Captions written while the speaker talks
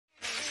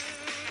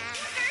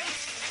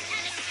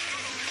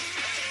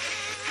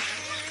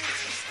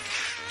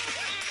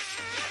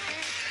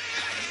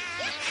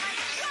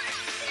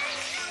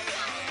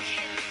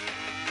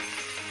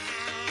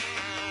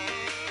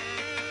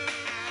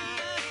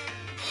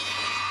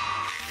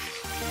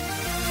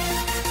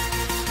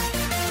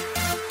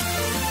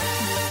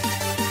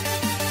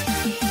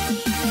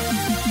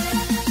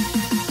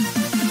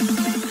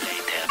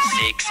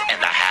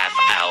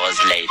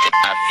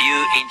A few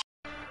inches.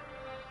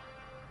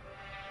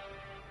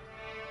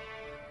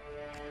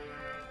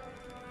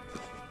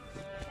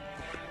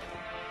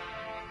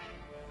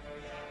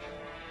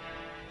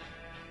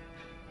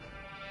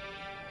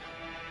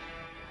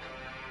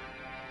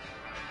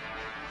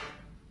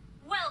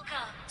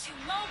 Welcome to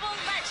Mobile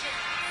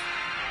Legends!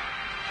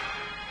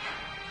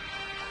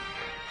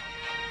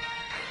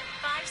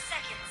 5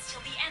 seconds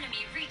till the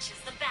enemy reaches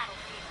the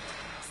battlefield.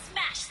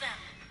 Smash them!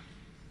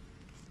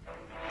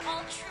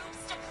 All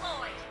troops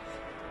deployed!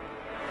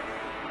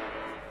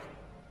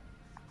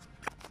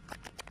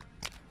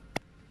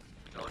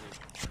 Don't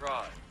even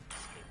try.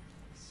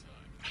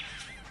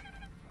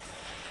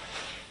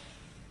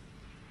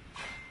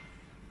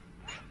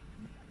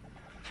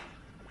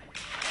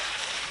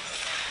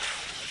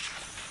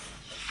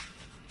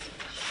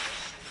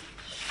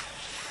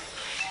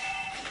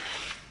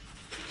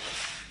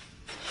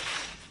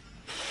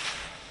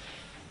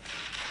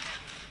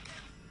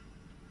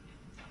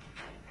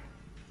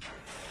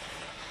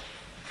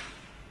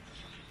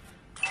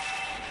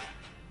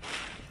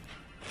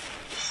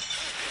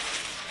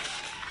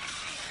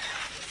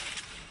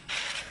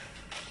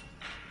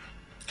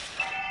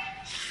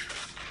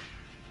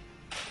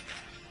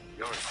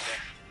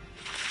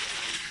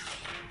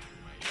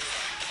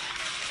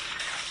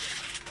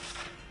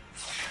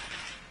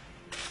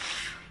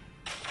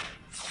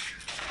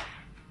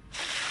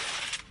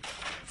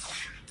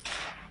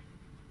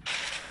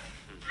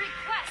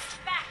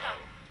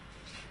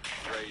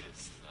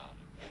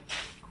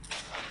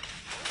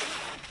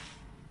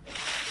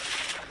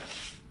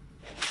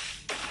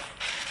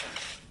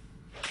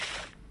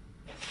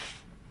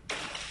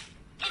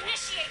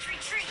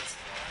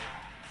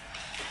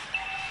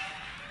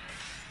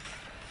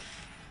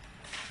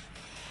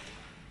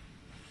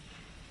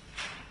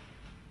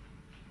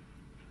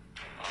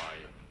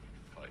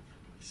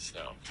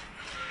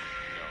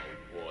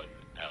 No one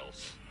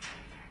else.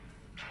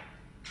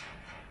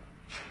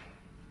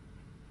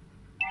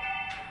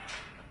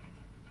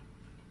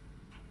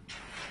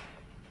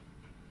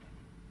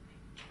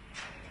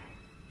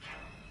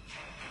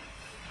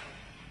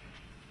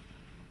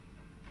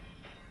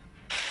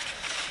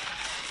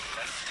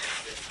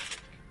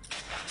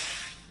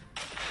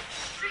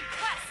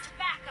 Request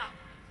backup!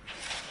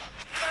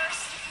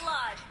 First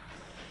blood!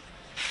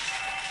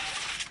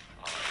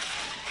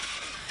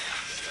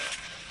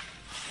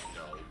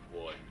 No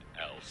one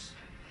else.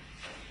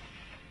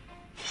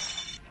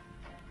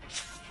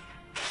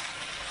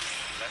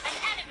 An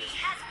enemy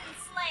has been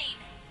slain!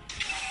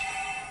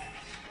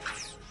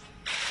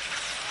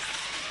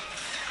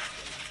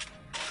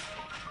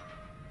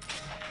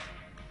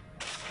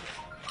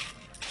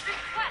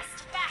 Request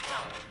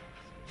backup!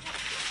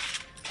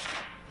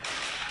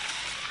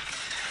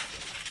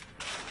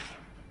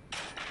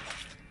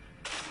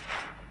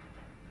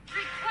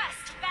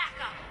 Request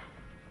backup!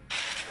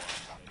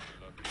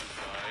 Lucky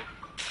guy.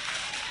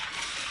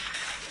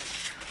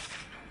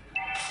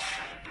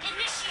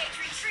 Initiate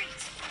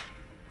retreat!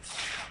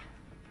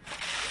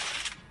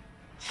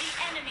 The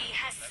enemy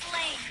has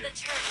slain the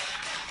turtle.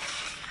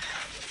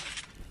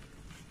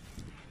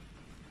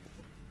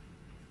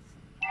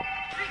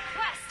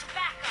 Request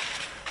backup!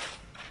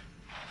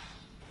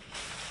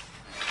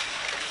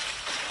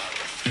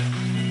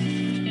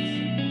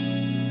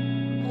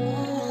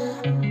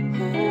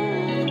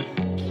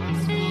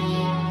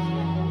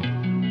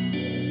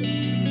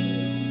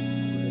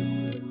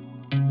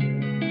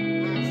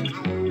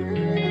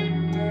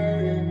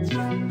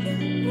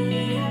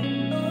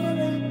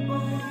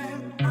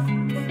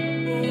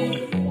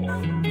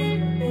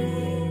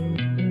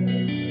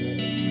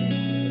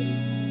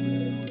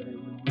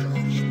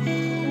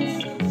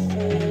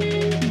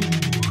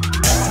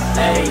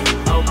 Hey,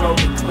 I'm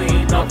rolling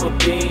clean off a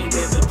beam in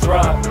the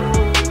drop.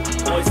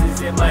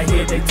 Voices in my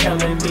head, they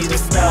telling me to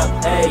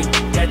stop. Hey,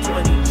 got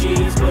 20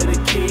 G's for the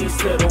keys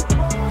to the.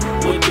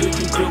 What do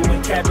you do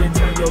when Captain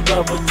turn your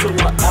lover to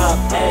a op?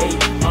 Hey,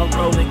 I'm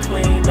rolling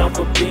clean off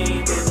a beam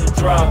in the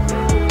drop.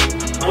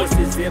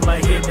 Voices in my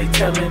head, they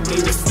telling me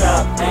to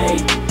stop. Hey,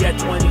 got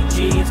 20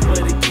 G's for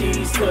the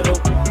keys to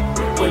the.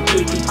 What do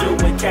you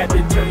do when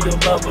Captain turn your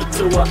lover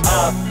to a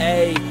op?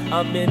 Ayy,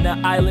 I'm in the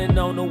island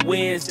on a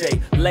Wednesday.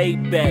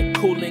 Laid back,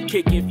 coolin',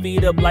 kicking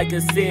feet up like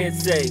a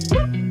sensei.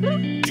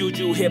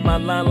 Juju hit my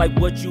line like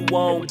what you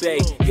want,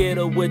 babe. Hit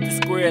her with the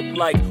script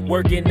like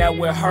working out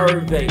with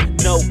Hervey.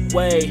 No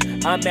way,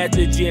 I'm at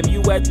the gym,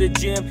 you at the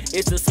gym.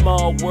 It's a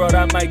small world,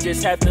 I might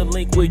just have to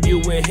link with you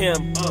and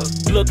him.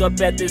 Look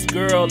up at this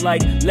girl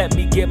like, let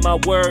me get my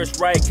words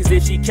right. Cause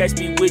if she catch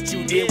me with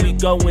you, then we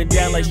going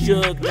down like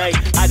Suge Knight.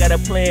 I got a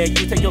plan,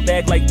 you take your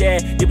bag like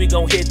that, then we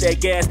gon' hit that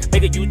gas.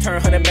 Make a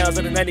U-turn 100 miles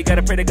on the 90,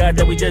 gotta pray to God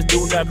that we just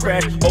do not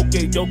crash.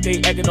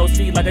 Okay, acting no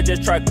C like I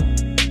just tried.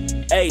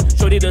 Ayy,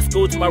 shorty the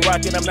school to my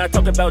rockin', I'm not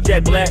talking about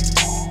Jack Black.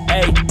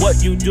 Ayy,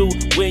 what you do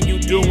when you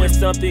doing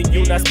something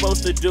you not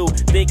supposed to do?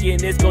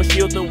 Thinking it's gon'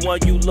 shield the one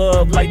you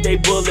love like they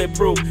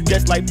bulletproof.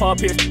 Just like Paul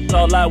Pierce,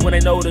 all out when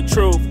they know the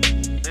truth.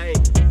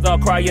 Ayy, I'll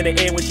cry in the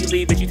end when she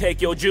leave and she take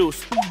your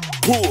juice.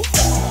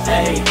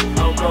 Ayy,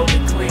 I'm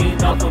rolling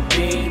clean off a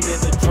beam in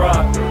the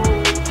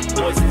drop.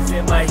 Voices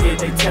in my head,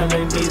 they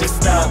telling me to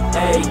stop.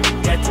 Ayy,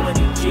 got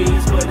 20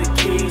 G's for the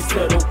keys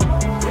to the.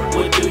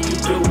 What do you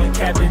do when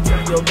Captain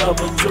turn your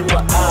lover to a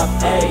op?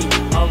 Ayy,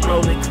 I'm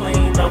rolling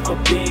clean off a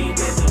beam in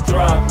the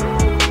drop.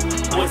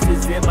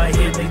 Voices in my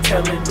head, they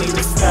telling me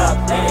to stop.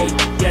 Ayy,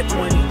 got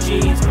 20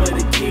 G's for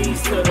the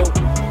keys to the.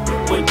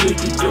 What do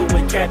you do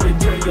when Captain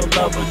turn your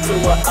lover to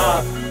a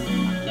op?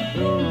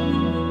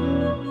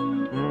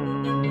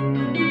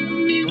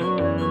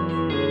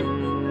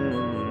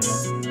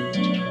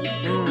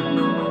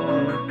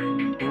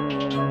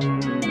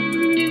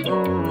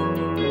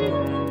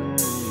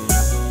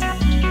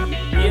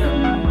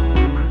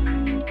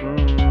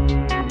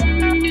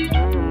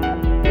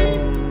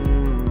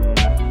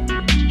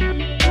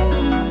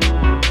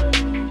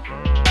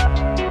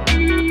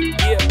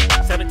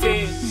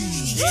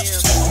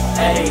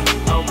 Ayy,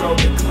 I'm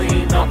rolling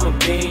clean off a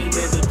beam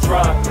in the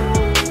drop.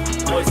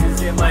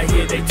 Voices in my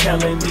head, they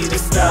telling me to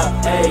stop.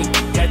 Ayy,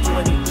 got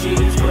 20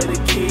 G's for the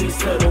keys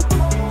to the.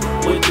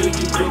 What do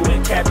you do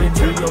when Captain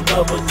turn your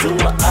lover to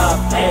a op?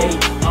 Ayy,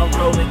 I'm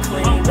rolling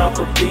clean off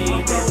a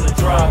beam in the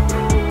drop.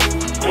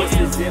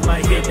 Voices in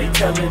my head, they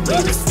telling me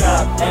to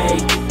stop.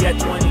 Ayy, got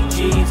 20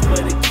 G's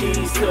for the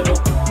keys to the.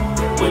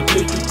 What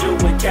do you do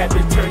when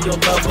Captain turn your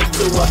lover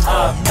to a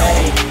op?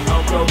 Ayy,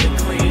 I'm rolling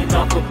clean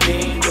off a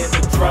beam in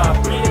the drop.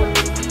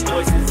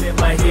 Voices in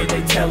my head,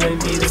 they telling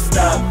me to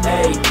stop.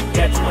 Ayy,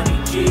 got 20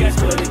 G's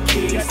for the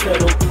keys to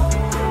the.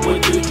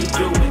 What do you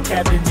do when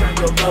Captain turn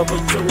your lover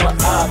to a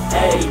op?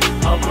 Ayy,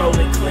 I'm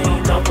rolling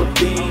clean off a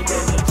beam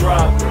in the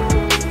drop.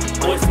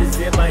 Voices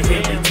in my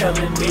head, they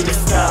telling me to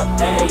stop.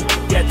 Ayy,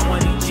 got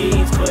 20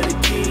 G's for the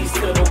keys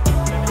to the.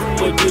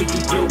 What do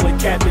you do when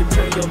Captain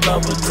turn your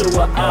lover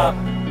to a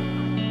op?